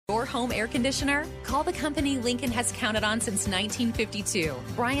home air conditioner? Call the company Lincoln has counted on since 1952,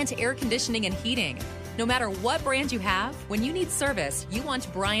 Bryant Air Conditioning and Heating. No matter what brand you have, when you need service, you want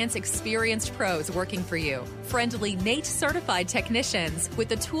Bryant's experienced pros working for you. Friendly NATE certified technicians with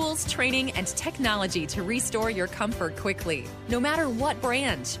the tools, training, and technology to restore your comfort quickly. No matter what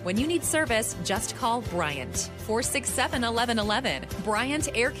brand, when you need service, just call Bryant. 467-1111. Bryant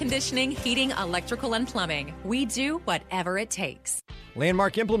Air Conditioning, Heating, Electrical, and Plumbing. We do whatever it takes.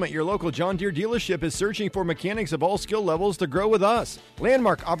 Landmark Implement, your local John Deere dealership, is searching for mechanics of all skill levels to grow with us.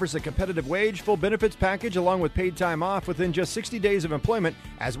 Landmark offers a competitive wage, full benefits package, along with paid time off within just 60 days of employment,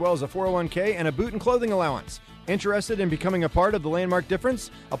 as well as a 401k and a boot and clothing allowance. Interested in becoming a part of the Landmark difference?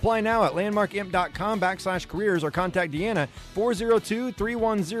 Apply now at landmarkimp.com/careers or contact Deanna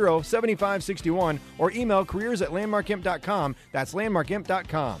 402-310-7561 or email careers@landmarkimp.com. That's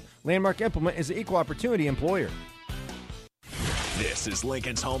landmarkimp.com. Landmark Implement is an equal opportunity employer. This is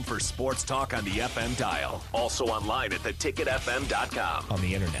Lincoln's home for sports talk on the FM dial. Also online at theticketfm.com. On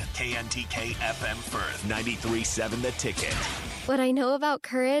the internet, KNTK FM Firth, 93.7 The Ticket. What I know about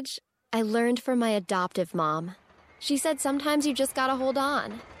courage, I learned from my adoptive mom. She said sometimes you just gotta hold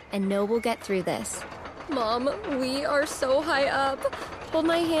on and know we'll get through this. Mom, we are so high up. Hold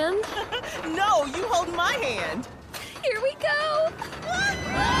my hand. No, you hold my hand. Here we go.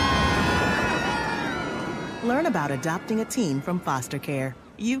 Learn about adopting a teen from foster care.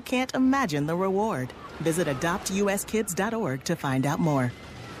 You can't imagine the reward. Visit adoptuskids.org to find out more.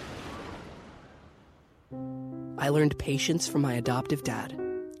 I learned patience from my adoptive dad.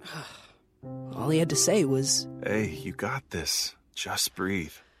 All he had to say was, "Hey, you got this. Just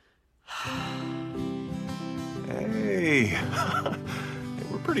breathe." Hey,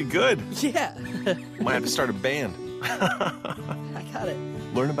 we're pretty good. Yeah. Might have to start a band. I got it.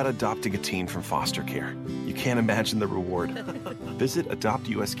 Learn about adopting a teen from foster care. You can't imagine the reward. Visit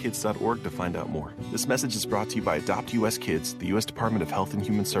adoptuskids.org to find out more. This message is brought to you by Adopt US Kids, the U.S. Department of Health and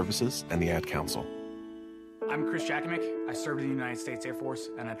Human Services, and the Ad Council. I'm Chris Jakovic. I served in the United States Air Force,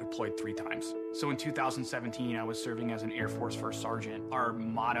 and I deployed 3 times. So in 2017, I was serving as an Air Force First Sergeant. Our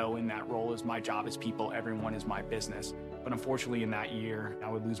motto in that role is, "My job is people, everyone is my business." But unfortunately, in that year, I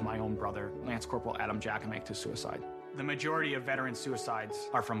would lose my own brother, Lance Corporal Adam Jakovic, to suicide. The majority of veteran suicides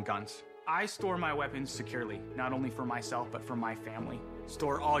are from guns. I store my weapons securely, not only for myself, but for my family.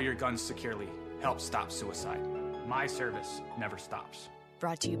 Store all your guns securely. Help stop suicide. My service never stops.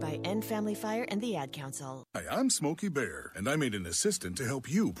 Brought to you by End Family Fire and the Ad Council. Hi, I'm Smokey Bear, and I made an assistant to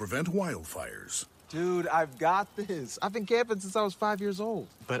help you prevent wildfires. Dude, I've got this. I've been camping since I was 5 years old.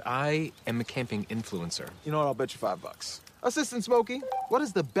 But I am a camping influencer. You know what? I'll bet you $5. Assistant Smokey, what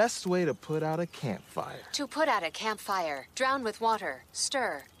is the best way to put out a campfire? To put out a campfire, drown with water,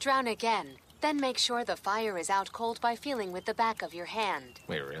 stir, drown again. Then make sure the fire is out cold by feeling with the back of your hand.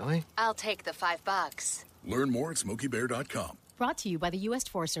 Wait, really? I'll take the $5. Learn more at SmokeyBear.com. Brought to you by the U.S.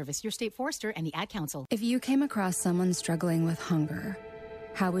 Forest Service, your state forester, and the Ad Council. If you came across someone struggling with hunger,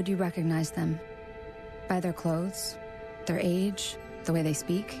 how would you recognize them? By their clothes, their age, the way they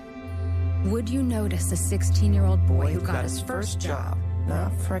speak? Would you notice a 16-year-old boy who got his first job,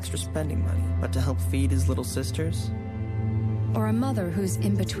 not for extra spending money, but to help feed his little sisters? Or a mother who's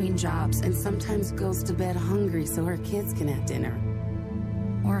in between jobs and sometimes goes to bed hungry so her kids can have dinner?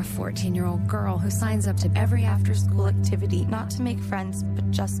 Or a 14-year-old girl who signs up to every after-school activity, not to make friends, but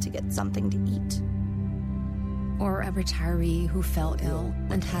just to get something to eat? Or a retiree who fell ill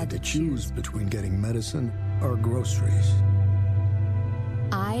and had to choose between getting medicine or groceries.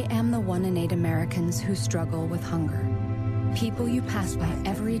 I am the 1 in 8 Americans who struggle with hunger. People you pass by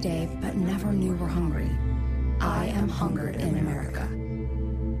every day but never knew were hungry. I am hungered in America.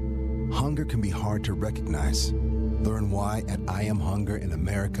 Hunger can be hard to recognize. Learn why at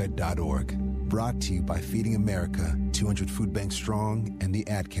IamHungerInAmerica.org. Brought to you by Feeding America, 200 Food Banks Strong, and the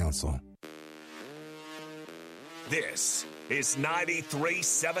Ad Council. This is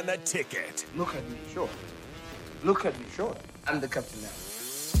 93.7 The Ticket. Look at me, sure. Look at me, sure. I'm the captain now.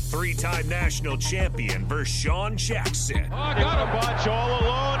 3-time national champion Vershawn Jackson. Oh, got a bunch all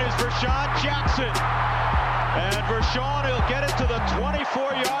alone is Vershawn Jackson. And Vershawn, he'll get it to the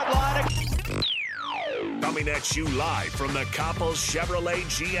 24-yard line. Coming at you live from the Coppels Chevrolet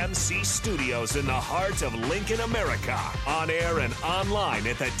GMC studios in the heart of Lincoln, America. On air and online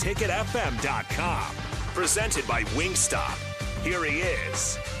at theticketfm.com. Presented by Wingstop. Here he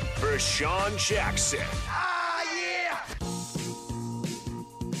is, Vershawn Jackson.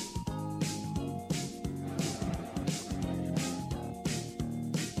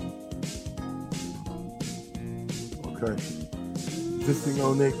 Okay. This thing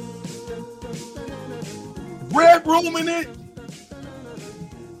on there. Red Room in it.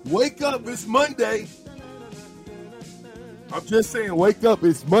 Wake up, it's Monday. I'm just saying, wake up,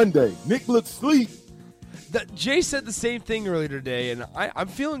 it's Monday. Nick looks asleep. Jay said the same thing earlier today, and I'm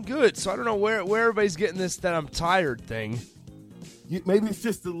feeling good, so I don't know where everybody's getting this that I'm tired thing. Maybe it's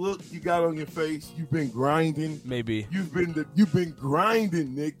just the look you got on your face. You've been grinding. Maybe. You've been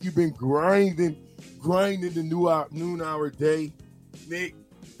grinding, Nick. You've been grinding the noon hour day. Nick,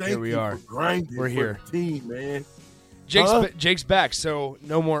 thank you for grinding. We're here. For the team, man. Jake's back, so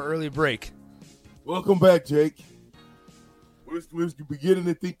no more early break. Welcome back, Jake. We're beginning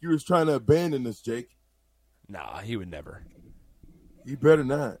to think you was trying to abandon us, Jake. Nah, he would never. He better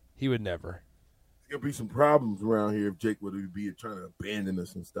not. He would never. There's going to be some problems around here if Jake would be trying to abandon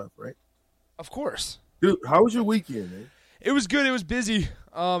us and stuff, right? Of course. Dude, how was your weekend, man? It was good. It was busy.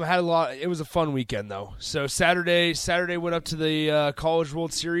 Had a lot. It was a fun weekend, though. So Saturday went up to the College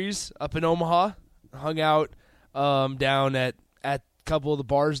World Series up in Omaha. Hung out down at a couple of the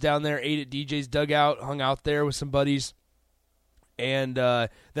bars down there. Ate at DJ's Dugout. Hung out there with some buddies. And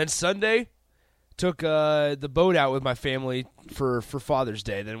then Sunday, took the boat out with my family for Father's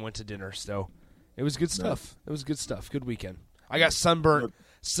Day. Then went to dinner. So it was good stuff. It was good stuff. Good weekend. I got sunburnt.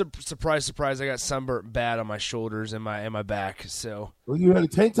 Surprise, surprise! I got sunburnt bad on my shoulders and my back. So you had a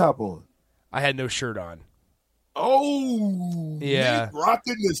tank top on. I had no shirt on. Oh, yeah, Nick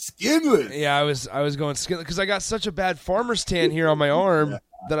rocking the skinless. Yeah, I was going skinless because I got such a bad farmer's tan here on my arm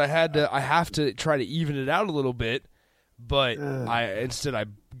that I have to try to even it out a little bit. But I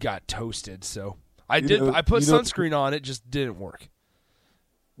got toasted. So I put sunscreen on. It just didn't work.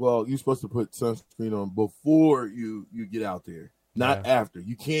 Well, you're supposed to put sunscreen on before you get out there, not after.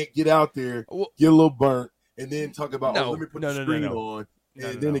 You can't get out there, get a little burnt, and then talk about let me put the screen on,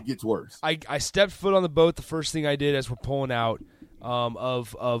 and then it gets worse. I stepped foot on the boat. The first thing I did as we're pulling out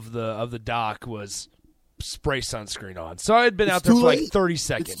of the dock was spray sunscreen on. So I had been out there for like 30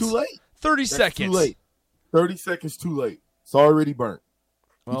 seconds. It's too late. 30 seconds. Too late. 30 seconds too late. It's already burnt.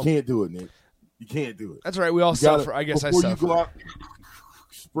 Well, you can't do it, Nick. You can't do it. That's right. We all suffer. I guess I suffer. Before you go out,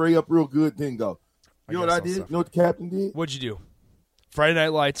 spray up real good, then go. You know what I did? You know what the captain did? What'd you do? Friday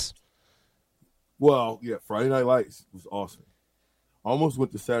Night Lights. Well, yeah, Friday Night Lights was awesome. Almost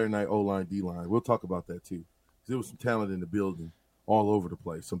went to Saturday Night O-line, D-line. We'll talk about that, too. There was some talent in the building all over the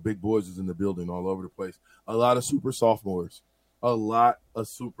place. Some big boys was in the building all over the place. A lot of super sophomores.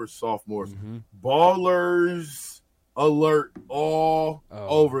 Mm-hmm. Ballers alert all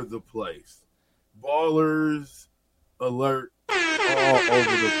over the place. Ballers alert all over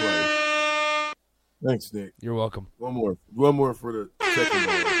the place. Thanks, Nick. You're welcome. One more for the second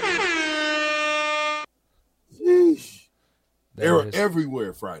ball. Sheesh. They were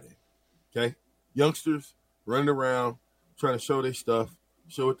everywhere Friday. Okay? Youngsters running around, trying to show their stuff,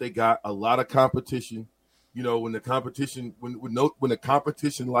 show what they got. A lot of competition. You know, when the competition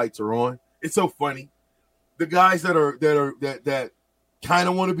lights are on, it's so funny. The guys that kind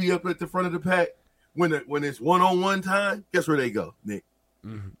of want to be up at the front of the pack, when it's one-on-one time, guess where they go, Nick?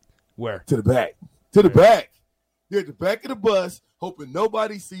 Mm-hmm. Where? To the back. To the back. They're at the back of the bus, hoping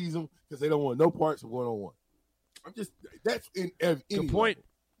nobody sees them because they don't want no parts of one-on-one. That's in good point.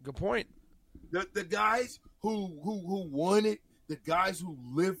 Good point. The guys who want it, the guys who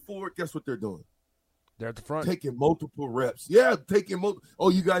live for it, guess what they're doing? They're at the front. Taking multiple reps. Yeah, Oh,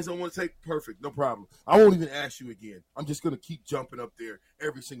 you guys don't want to take? Perfect. No problem. I won't even ask you again. I'm just going to keep jumping up there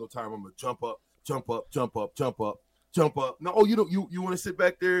every single time. I'm going to jump up, jump up, jump up, jump up, jump up. No, oh, you don't. You want to sit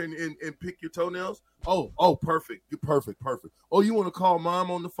back there and pick your toenails? Oh, perfect. You're perfect. Oh, you want to call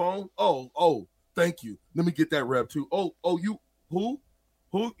mom on the phone? Oh, thank you. Let me get that rep too. Oh, you who?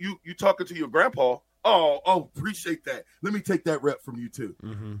 You talking to your grandpa? Oh, appreciate that. Let me take that rep from you too.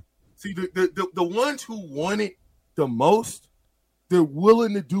 Mm-hmm. See, the ones who want it the most, they're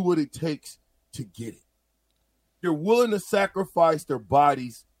willing to do what it takes to get it. They're willing to sacrifice their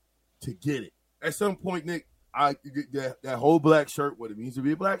bodies to get it. At some point, Nick, that whole black shirt, what it means to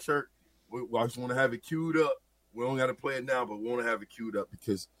be a black shirt, I just want to have it queued up. We don't got to play it now, but we want to have it queued up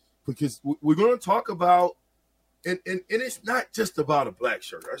because we're going to talk about, and it's not just about a black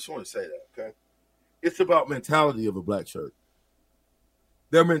shirt. I just want to say that, okay? It's about mentality of a black shirt.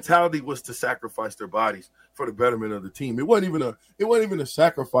 Their mentality was to sacrifice their bodies for the betterment of the team. It wasn't even a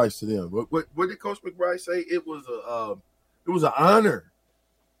sacrifice to them. What did Coach McBride say? It was an honor.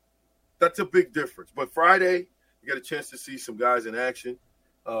 That's a big difference. But Friday, you got a chance to see some guys in action.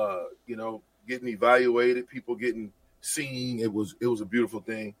 Getting evaluated, people getting seen. It was a beautiful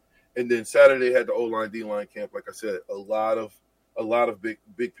thing. And then Saturday had the O-line, D-line camp. Like I said, a lot of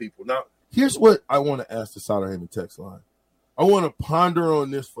big people. Now, here's what I want to ask the Sauterheimer text line. I want to ponder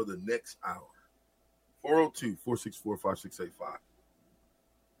on this for the next hour. 402-464-5685.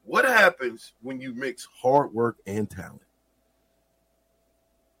 What happens when you mix hard work and talent?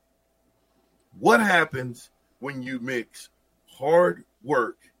 What happens when you mix hard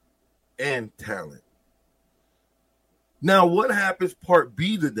work and talent? Now, what happens, part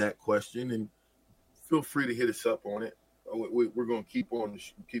B to that question, and feel free to hit us up on it. We're going to keep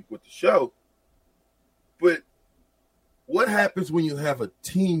with the show. But what happens when you have a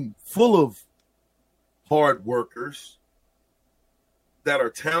team full of hard workers that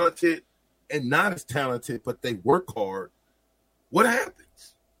are talented and not as talented, but they work hard? What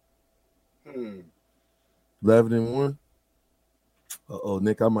happens? 11-1.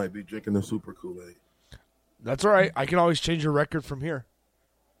 Nick, I might be drinking the Super Kool-Aid. That's all right. I can always change your record from here.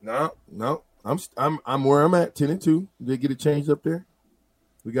 No. I'm where I'm at, 10-2. Did they get it changed up there?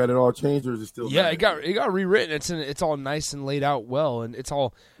 We got it all changed, or is it still? Yeah, it got rewritten. It's all nice and laid out well, and it's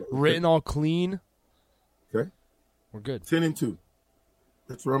all written all clean. Okay, we're good. 10-2.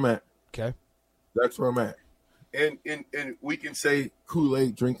 That's where I'm at. Okay, that's where I'm at. And we can say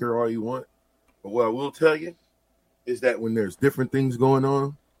Kool-Aid drinker all you want, but what I will tell you is that when there's different things going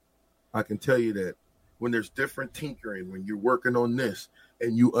on, I can tell you that when there's different tinkering, when you're working on this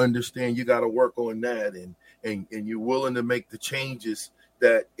and you understand you got to work on that, and you're willing to make the changes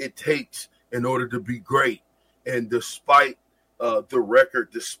that it takes in order to be great. And despite the record,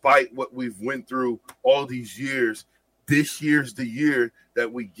 despite what we've went through all these years, this year's the year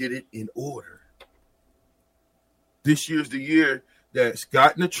that we get it in order. This year's the year that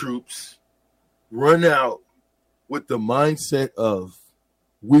Scott and the troops run out with the mindset of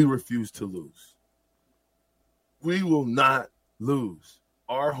we refuse to lose. We will not lose.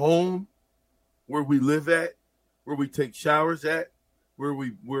 Our home, where we live at, where we take showers at, where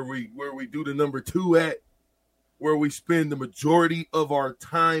we do the number 2 at, where we spend the majority of our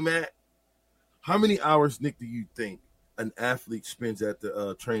time at. How many hours, Nick, do you think an athlete spends at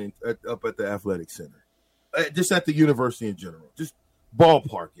the training up at the athletic center? Just at the university in general. Just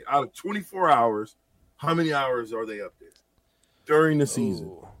ballpark it. Out of 24 hours, how many hours are they up there during the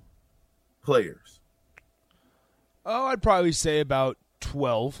season? Players. Oh, I'd probably say about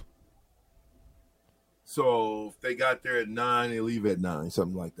 12. So if they got there at 9, they leave at 9,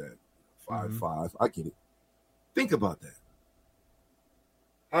 something like that. 5. I get it. Think about that.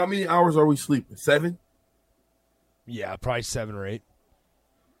 How many hours are we sleeping? 7? Yeah, probably 7 or 8.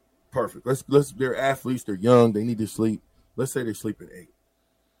 Perfect. Let's. They're athletes. They're young. They need to sleep. Let's say they're sleeping 8.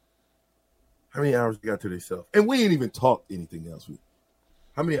 How many hours they got to themselves? And we ain't even talked anything else.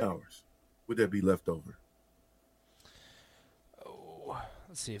 How many hours would that be left over?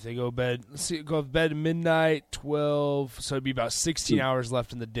 Let's see if they go to bed. Go to bed at midnight, 12. So it'd be about 16 hours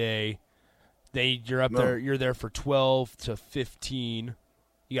left in the day. You're up there. You're there for 12 to 15.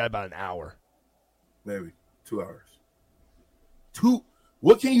 You got about an hour. Maybe 2 hours.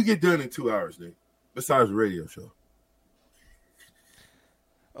 What can you get done in 2 hours, Nick? Besides a radio show?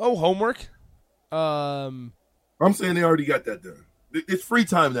 Oh, homework. I'm saying they already got that done. It's free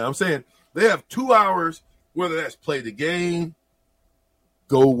time now. I'm saying they have 2 hours, whether that's play the game,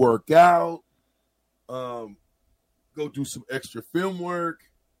 go work out, go do some extra film work,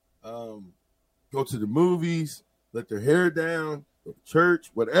 go to the movies, let their hair down, go to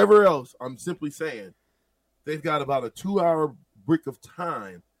church, whatever else. I'm simply saying they've got about a 2-hour brick of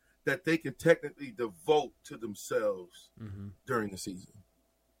time that they can technically devote to themselves during the season.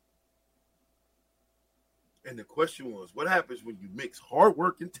 And the question was, what happens when you mix hard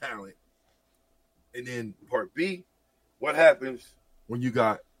work and talent? And then part B, what happens when you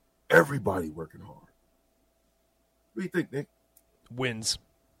got everybody working hard? What do you think, Nick? Wins.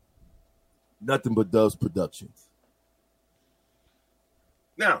 Nothing but Doves Productions.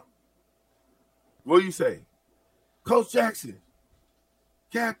 Now, what do you say? Coach Jackson,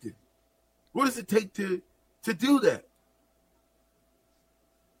 captain, what does it take to do that?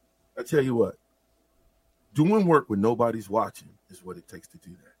 I tell you what, doing work when nobody's watching is what it takes to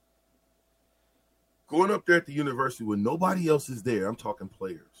do that. Going up there at the university when nobody else is there, I'm talking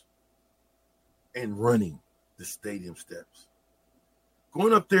players, and running the stadium steps.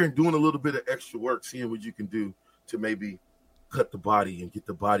 Going up there and doing a little bit of extra work, seeing what you can do to maybe cut the body and get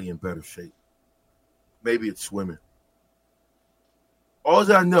the body in better shape. Maybe it's swimming.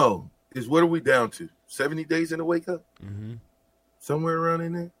 All I know is, what are we down to? 70 days in the wake up? Mm-hmm. Somewhere around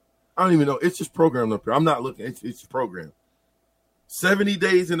in there? I don't even know. It's just programmed up there. I'm not looking. It's programmed. 70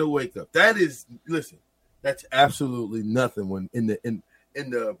 days in the wake up. That is, listen, that's absolutely nothing when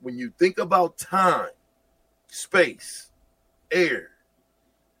when you think about time, space, air.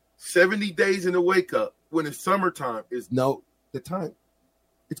 70 days in the wake up when it's summertime is the time.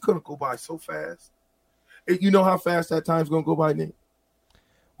 It's going to go by so fast. You know how fast that time's going to go by, Nick?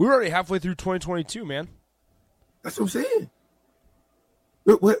 We're already halfway through 2022, man. That's what I'm saying.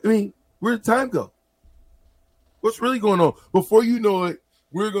 I mean, where'd the time go? What's really going on? Before you know it,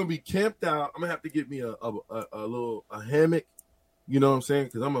 we're going to be camped out. I'm going to have to get me a hammock. You know what I'm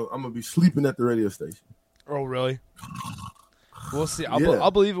saying? Because I'm gonna be sleeping at the radio station. Oh, really? We'll see. I'll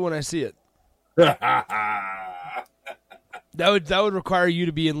believe it when I see it. That would require you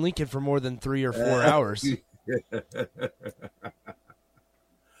to be in Lincoln for more than 3 or 4 hours.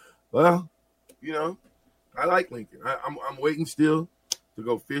 Well, you know, I like Lincoln. I'm waiting still to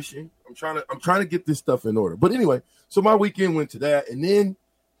go fishing. I'm trying to get this stuff in order. But anyway, so my weekend went to that, and then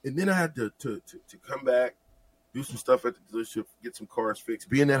I had to come back, do some stuff at the dealership, get some cars fixed.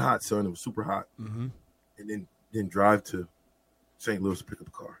 Be in that hot sun, it was super hot, and then drive to St. Louis to pick up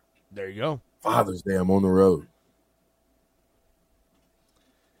a car. There you go. Father's Day, I'm on the road.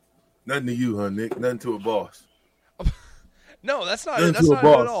 Nothing to you, huh, Nick? Nothing to a boss. No, that's not it. That's not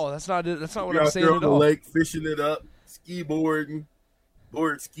it at all. That's not it. That's not what I'm saying at all. On the lake, fishing it up, ski boarding,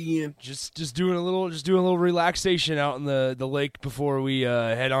 board skiing. Just doing a little relaxation out in the lake before we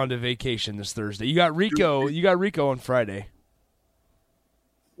head on to vacation this Thursday. You got Rico on Friday.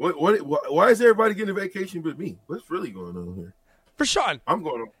 Why is everybody getting a vacation but me? What's really going on here? For Sean, I'm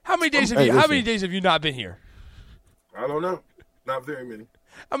going on. How many days have you not been here? I don't know. Not very many.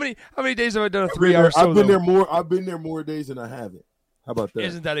 How many days have I done a 3-hour solo? I've been there more days than I haven't. How about that?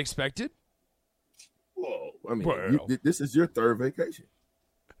 Isn't that expected? Whoa. I mean, this is your third vacation.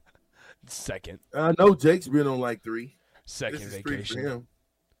 Second. I know Jake's been on like 3. Second vacation. 3 for him.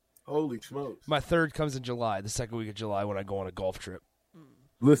 Holy smokes. My third comes in July, the second week of July when I go on a golf trip.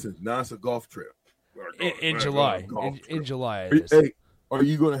 Listen, now it's a golf trip. In July. In July. Hey, are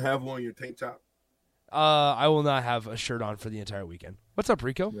you going to have on your tank top? I will not have a shirt on for the entire weekend. What's up,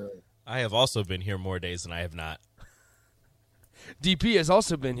 Rico? Yeah. I have also been here more days than I have not. DP has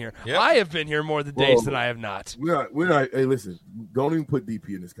also been here. Yep. I have been here more days than I have not. We're not. Hey, listen, don't even put DP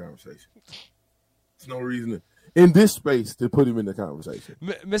in this conversation. There's no reason in this space to put him in the conversation.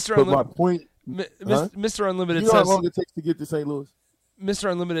 Mr. But my point, Mr. Unlimited you know says, how long it takes to get to St. Louis?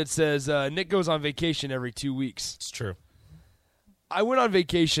 Mr. Unlimited says Nick goes on vacation every 2 weeks. It's true. I went on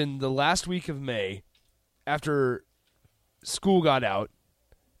vacation the last week of May after school got out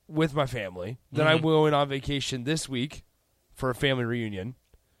with my family. Then I went on vacation this week for a family reunion.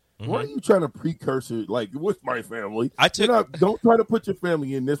 Why are you trying to precursor, like, with my family? Don't try to put your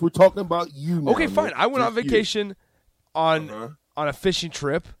family in this. We're talking about you now. Okay, fine. I went on vacation on a fishing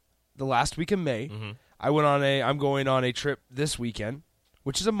trip the last week of May. I'm going on a trip this weekend,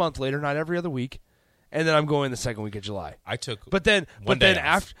 which is a month later, not every other week. And then I'm going the second week of July. But then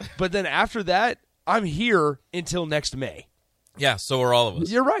after that, I'm here until next May. Yeah, so are all of us.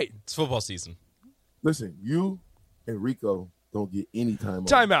 You're right. It's football season. Listen, you and Rico don't get any time off.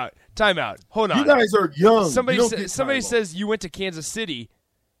 Time out. Hold on. You guys are young. Somebody says you went to Kansas City.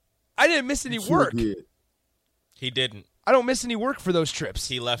 I didn't miss any work. He didn't. I don't miss any work for those trips.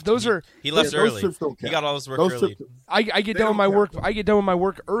 He left. He left early. Those trips don't count. He got all his work early. I get done with my work. I get done with my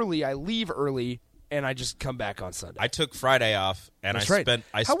work early. I leave early, and I just come back on Sunday. I took Friday off, and That's right.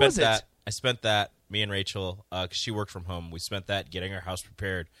 I spent that. Me and Rachel, because she worked from home, we spent that getting our house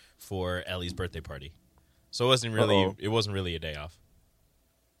prepared for Ellie's birthday party. So it wasn't really a day off.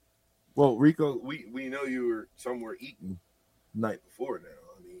 Well, Rico, we know you were somewhere eating the night before now.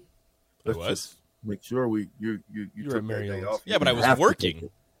 I mean, let's just make sure you took that day off. Yeah, but I was working.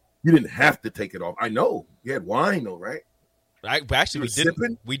 You didn't have to take it off. I know. You had wine though, right?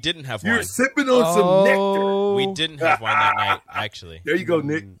 We didn't have wine. You're sipping on some nectar. We didn't have wine that night, actually. There you go,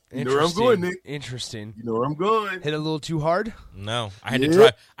 Nick. You know where I'm going, Nick. Interesting. You know where I'm going. Hit a little too hard? No. I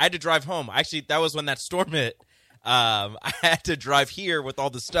had to drive home. Actually, that was when that storm hit. I had to drive here with all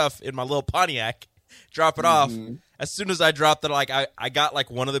the stuff in my little Pontiac, drop it off. As soon as I dropped it, I got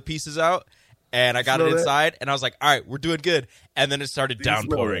like one of the pieces out, and I got it inside, and I was like, all right, we're doing good. And then it started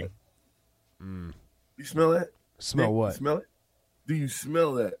downpouring. You smell that? Smell Nick, what? You smell it? Do you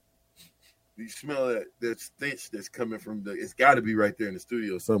smell that? Do you smell that stench that's coming from it's got to be right there in the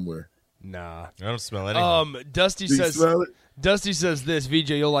studio somewhere. Nah. I don't smell anything. Dusty Do you says smell it? Dusty says this,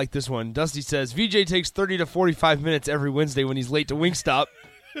 VJ, you'll like this one. Dusty says, VJ takes 30 to 45 minutes every Wednesday when he's late to Wingstop.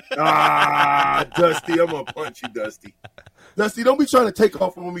 Dusty, I'm going to punch you, Dusty. Dusty, don't be trying to take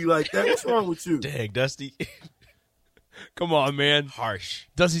off on me like that. What's wrong with you? Dang, Dusty. Come on, man. Harsh.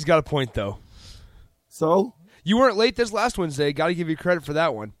 Dusty's got a point, though. So? You weren't late this last Wednesday. Got to give you credit for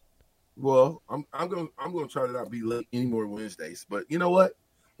that one. Well, I'm going to try to not be late any more Wednesdays. But you know what?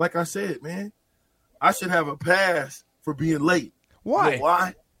 Like I said, man, I should have a pass for being late. Why? You know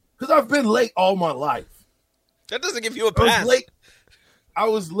why? Because I've been late all my life. That doesn't give you a pass. Late. I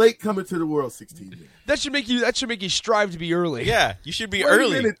was late coming to the world 16 minutes. That should make you strive to be early. Yeah, you should be Wait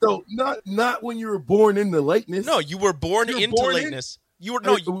early. a minute, though. Not when you were born into lateness. No, you were born into lateness. You were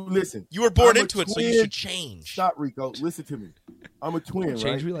listen. You were born I'm a into it, so twin. you should change. Stop, Rico. Listen to me. I'm a twin, Change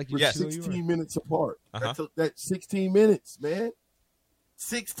right? me like you We're just know you 16 are. minutes apart. Uh-huh. That's 16 minutes, man.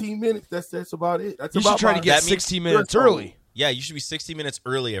 16 minutes. That's about it. That's You should about try to my- get That means 60 minutes you're early. Yeah, you should be 60 minutes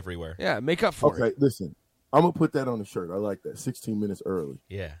early everywhere. Yeah, make up for it. Okay, listen. I'm gonna put that on the shirt. I like that. 16 minutes early.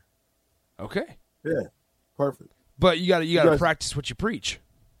 Yeah. Okay. Yeah, perfect. But you got to guys- practice what you preach.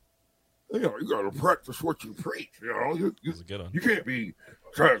 You got to practice what you preach. You a good one. you can't be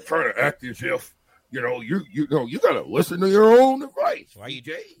trying to act as if you got to listen to your own advice. Why are you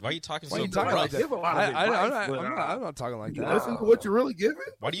talking Why so are you talking like rough? that? I'm not talking like You that. listen to what you're really giving.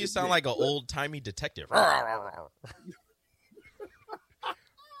 Why do you sound like an old-timey detective?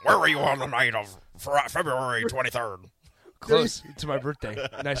 Where were you on the night of February 23rd? Close to my birthday.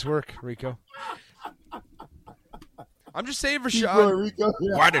 Nice work, Rico. I'm just saying for Keep Sean. going, Rico.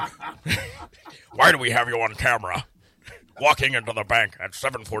 Yeah. Why do we have you on camera walking into the bank at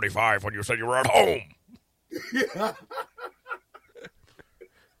 7:45 when you said you were at home?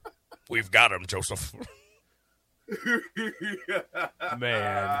 We've got him, Joseph.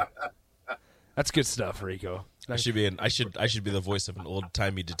 Man, that's good stuff, Rico. I should be the voice of an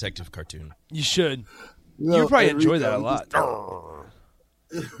old-timey detective cartoon. You should. No, You probably hey, enjoy Rico, that a lot.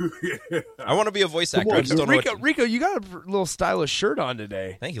 I want to be a voice actor. I just don't know what Rico, you got a little stylish shirt on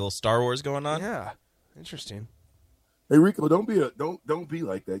today. Thank you. A little Star Wars going on. Yeah, interesting. Hey Rico, don't be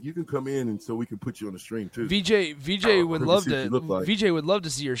like that. You can come in and so we can put you on the stream too. VJ would let me love see what to. you look like. VJ would love to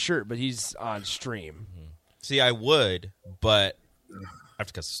see your shirt, but he's on stream. See, I would, but I have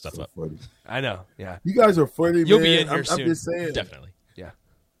to cut some stuff up. Funny. I know. Yeah, You guys are funny, You'll man. be in here I'm soon. just saying. Definitely. yeah.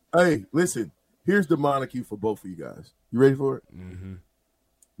 Hey, listen. Here's the monarchy for both of you guys. You ready for it? Mm-hmm.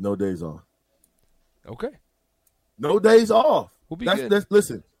 No days off. Okay. No days off. We'll be that's, good. That's,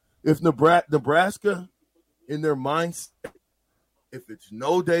 listen, if Nebraska in their mindset, if it's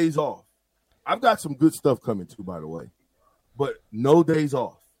no days off, I've got some good stuff coming too, by the way. But no days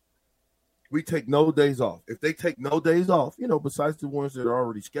off. We take no days off. If they take no days off, besides the ones that are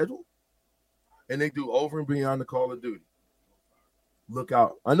already scheduled, and they do over and beyond the Call of Duty, look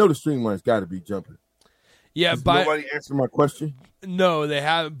out. I know the streamline's got to be jumping. Yeah, Does nobody answer my question? No, they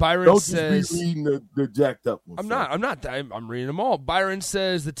have. Byron Don't says. just be reading the jacked up ones. I'm not. I'm reading them all. Byron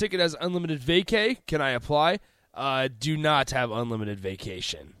says the ticket has unlimited vacay. Can I apply? Do not have unlimited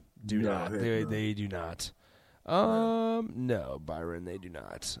vacation. Do not. They do not. No, Byron, they do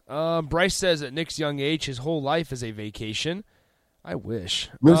not. Bryce says at Nick's young age, his whole life is a vacation. I wish.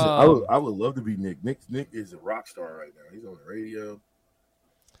 Listen, I would love to be Nick. Nick is a rock star right now. He's on the radio.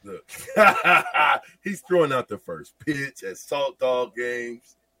 Look, he's throwing out the first pitch at Salt Dog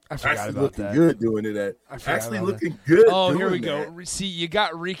games. I forgot actually about looking that. good doing it at. I forgot Actually about looking that. good. Oh, doing here we that. go. See, you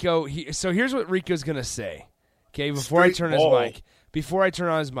got Rico. So here's what Rico's gonna say. Okay, before Straight I turn ball. his mic. Before I turn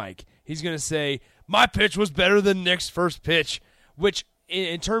on his mic, he's gonna say my pitch was better than Nick's first pitch. Which,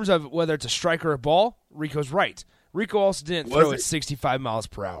 in terms of whether it's a strike or a ball, Rico's right. Rico also didn't Was throw it? at 65 miles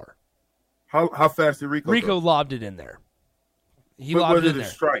per hour. How fast did Rico? Rico throw? lobbed it in there. He But lobbed was it it in a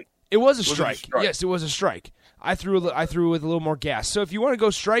there. strike? It was a Was it a strike. strike? Yes, it was a strike. I threw with a little more gas. So if you want to go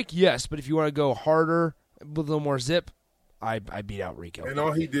strike, yes. But if you want to go harder with a little more zip, I beat out Rico. And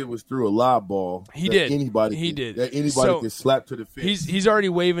all he did was threw a lob ball. He that did. Anybody He could- did. That anybody So, could slap to the face. He's already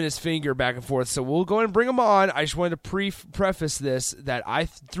waving his finger back and forth. So we'll go ahead and bring him on. I just wanted to preface this that I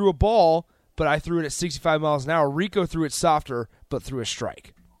threw a ball, but I threw it at 65 miles an hour. Rico threw it softer, but threw a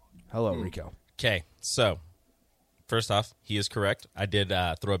strike. Hello, Rico. Okay, so first off, he is correct. I did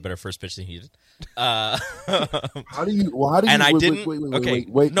throw a better first pitch than he did. How do you? Well, how do you? And I wait, didn't. Wait,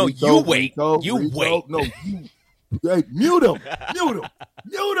 wait, no, Rico, you wait. Rico, You Rico, wait. No, you. Hey, mute him. Mute him.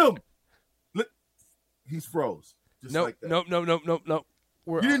 Mute him. Look, he's froze. Just Nope, like that. nope.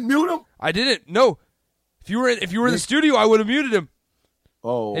 You didn't mute him? I didn't. No. If you were in the studio, I would have muted him.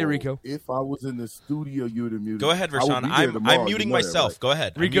 Oh, Hey, Rico. If I was in the studio, you would have muted. Go me. ahead, I would Rashawn. be there I'm tomorrow, muting you know that, myself. right? Go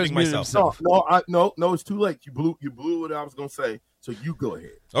ahead. I'm Rico's muting muted myself. himself. No, it's too late. You blew what I was gonna say. So you go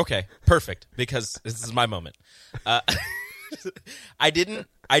ahead. Okay, perfect. Because this is my moment. I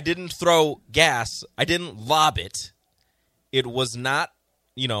didn't throw gas. I didn't lob it. It was not,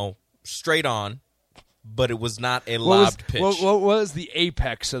 straight on, but it was not a lobbed pitch. What was the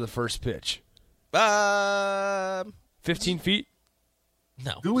apex of the first pitch? 15 feet?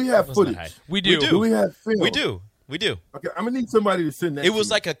 No. Do we have It wasn't footage? that high. We do. Do we have film? We do. Okay, I'm gonna need somebody to send that. It was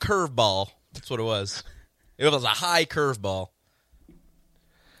to like a curveball. That's what it was. It was a high curveball.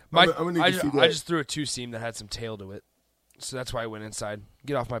 I'm gonna need to see that. I just threw a two-seam that had some tail to it. So that's why I went inside.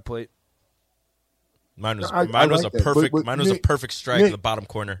 Get off my plate. Mine was I a like that. perfect. But Mine was a Nick- perfect strike in the bottom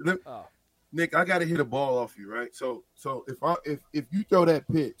corner. Nick, I got to hit a ball off you, right? So if you throw that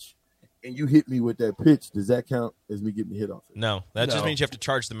pitch and you hit me with that pitch, does that count as me getting hit off it? No, that just means you have to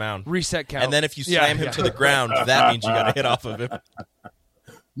charge the mound. Reset count. And then if you slam him to the ground, that means you got to hit off of him.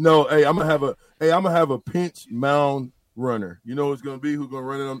 No, hey, I'm gonna have a pinch mound runner. You know who's gonna be? Who's gonna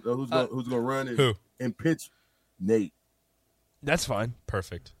run it? Who's gonna run it? And pinch Nate. That's fine.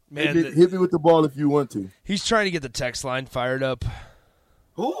 Perfect. Man, hit me with the ball if you want to. He's trying to get the text line fired up.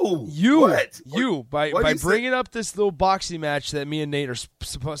 Who? You by What do you bringing up this little boxing match that me and Nate are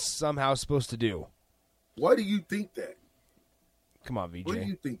supposed to do. Why do you think that? Come on, VJ. What do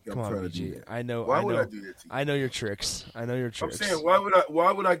you think I'm Come on, trying VJ. to do? That? I know. Why I know, would I do that to you? I know your tricks. I'm saying,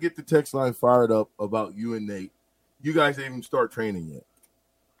 why would I get the text line fired up about you and Nate? You guys didn't even start training yet.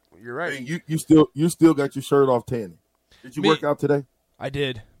 You're right. And you still got your shirt off tanning. Did you work out today? I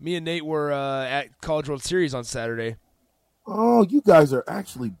did. Me and Nate were at College World Series on Saturday. Oh, you guys are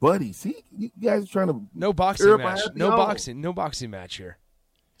actually buddies. See, you guys are trying to no boxing match. No boxing match here.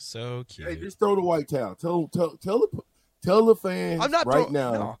 So cute. Hey, just throw the white towel. Tell the fans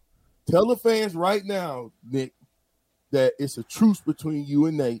now. Tell the fans right now, Nick, that it's a truce between you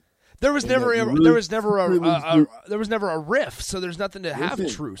and Nate. There was never a riff, so there's nothing to have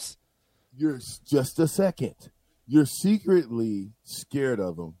truce. You're just a second. You're secretly scared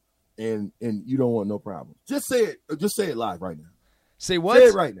of him, and you don't want no problem. Just say it. Just say it live right now. Say what? Say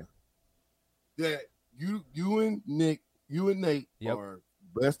it right now. That you and Nate are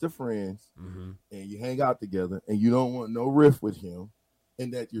best of friends, and you hang out together, and you don't want no riff with him,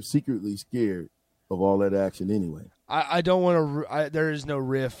 and that you're secretly scared of all that action anyway. I don't want to. There is no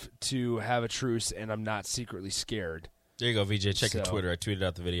riff to have a truce, and I'm not secretly scared. There you go, VJ. Check your Twitter. I tweeted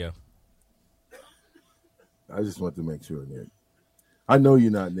out the video. I just want to make sure, Nick. I know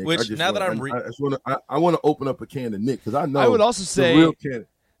you're not, Nick. I want to open up a can of Nick because I know. I would also say real can.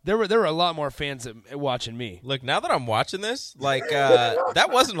 There were a lot more fans watching me. Look, now that I'm watching this, that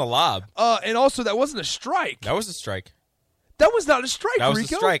wasn't a lob. And also that wasn't a strike. That was a strike. That was not a strike. That was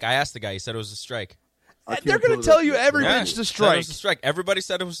Rico. a strike. I asked the guy. He said it was a strike. They're going to tell you every pitch a strike. It was a strike. Everybody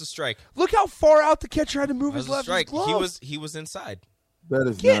said it was a strike. Look how far out the catcher had to move his left glove. He was inside. That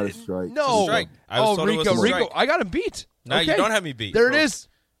is not a strike. No. Strike. I was told it was a strike. Rico, I got him beat. No, you don't have me beat. There it is.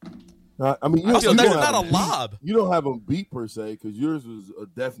 I mean, that's not a lob. You don't have him beat per se because yours was a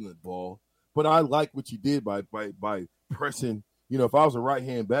definite ball. But I like what you did by pressing. You know, if I was a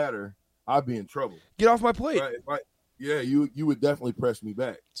right-hand batter, I'd be in trouble. Get off my plate. Right? You would definitely press me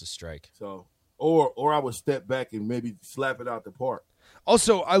back. It's a strike. So, or I would step back and maybe slap it out the park.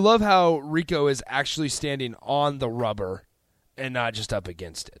 Also, I love how Rico is actually standing on the rubber and not just up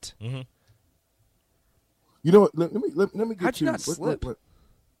against it. Mm-hmm. You know what? Let me get How'd you not slip?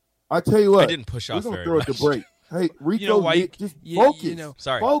 I tell you what. I didn't push off very throw much. At the break. Hey, Rico, you know why just focus.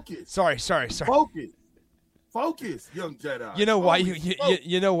 Sorry. Focus. Sorry. Focus, young Jedi. You know why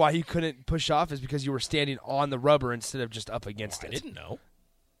you know why you couldn't push off is because you were standing on the rubber instead of just up against it. I didn't know.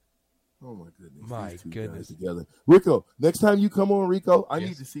 Oh my goodness! My These two goodness! guys together, Rico. Next time you come on, Rico, I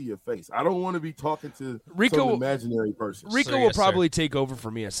need to see your face. I don't want to be talking to some imaginary person. Rico will probably take over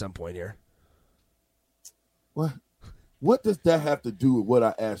for me at some point here. What does that have to do with what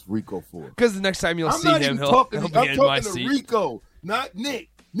I asked Rico for? Because the next time you'll see him, he'll be in my seat. Rico, not Nick.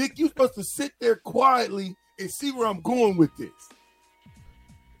 Nick, you're supposed to sit there quietly and see where I'm going with this.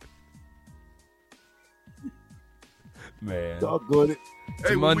 Man. Doggone it. It's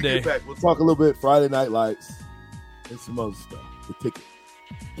hey, Monday. When we get back, we'll talk a little bit Friday Night Lights and some other stuff. The ticket.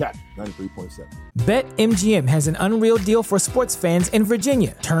 Cat 93.7. BetMGM has an unreal deal for sports fans in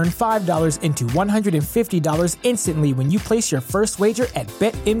Virginia. Turn $5 into $150 instantly when you place your first wager at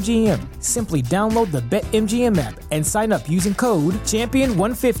BetMGM. Simply download the BetMGM app and sign up using code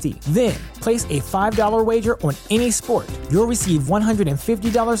Champion150. Then, place a $5 wager on any sport. You'll receive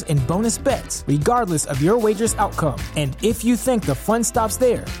 $150 in bonus bets, regardless of your wager's outcome. And if you think the fun stops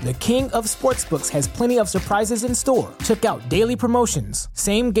there, the King of Sportsbooks has plenty of surprises in store. Check out daily promotions,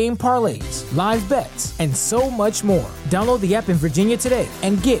 same-game parlays, live bets, and so much more. Download the app in Virginia today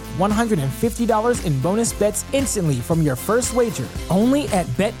and get $150 in bonus bets instantly from your first wager. Only at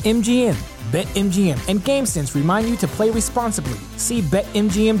BetMGM. BetMGM and GameSense remind you to play responsibly. See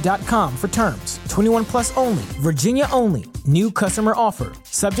BetMGM.com for terms. 21 plus only. Virginia only. New customer offer.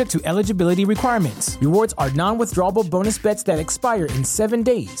 Subject to eligibility requirements. Rewards are non-withdrawable bonus bets that expire in 7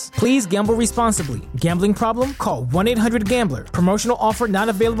 days. Please gamble responsibly. Gambling problem? Call 1-800-GAMBLER. Promotional offer not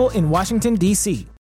available in Washington, D.C.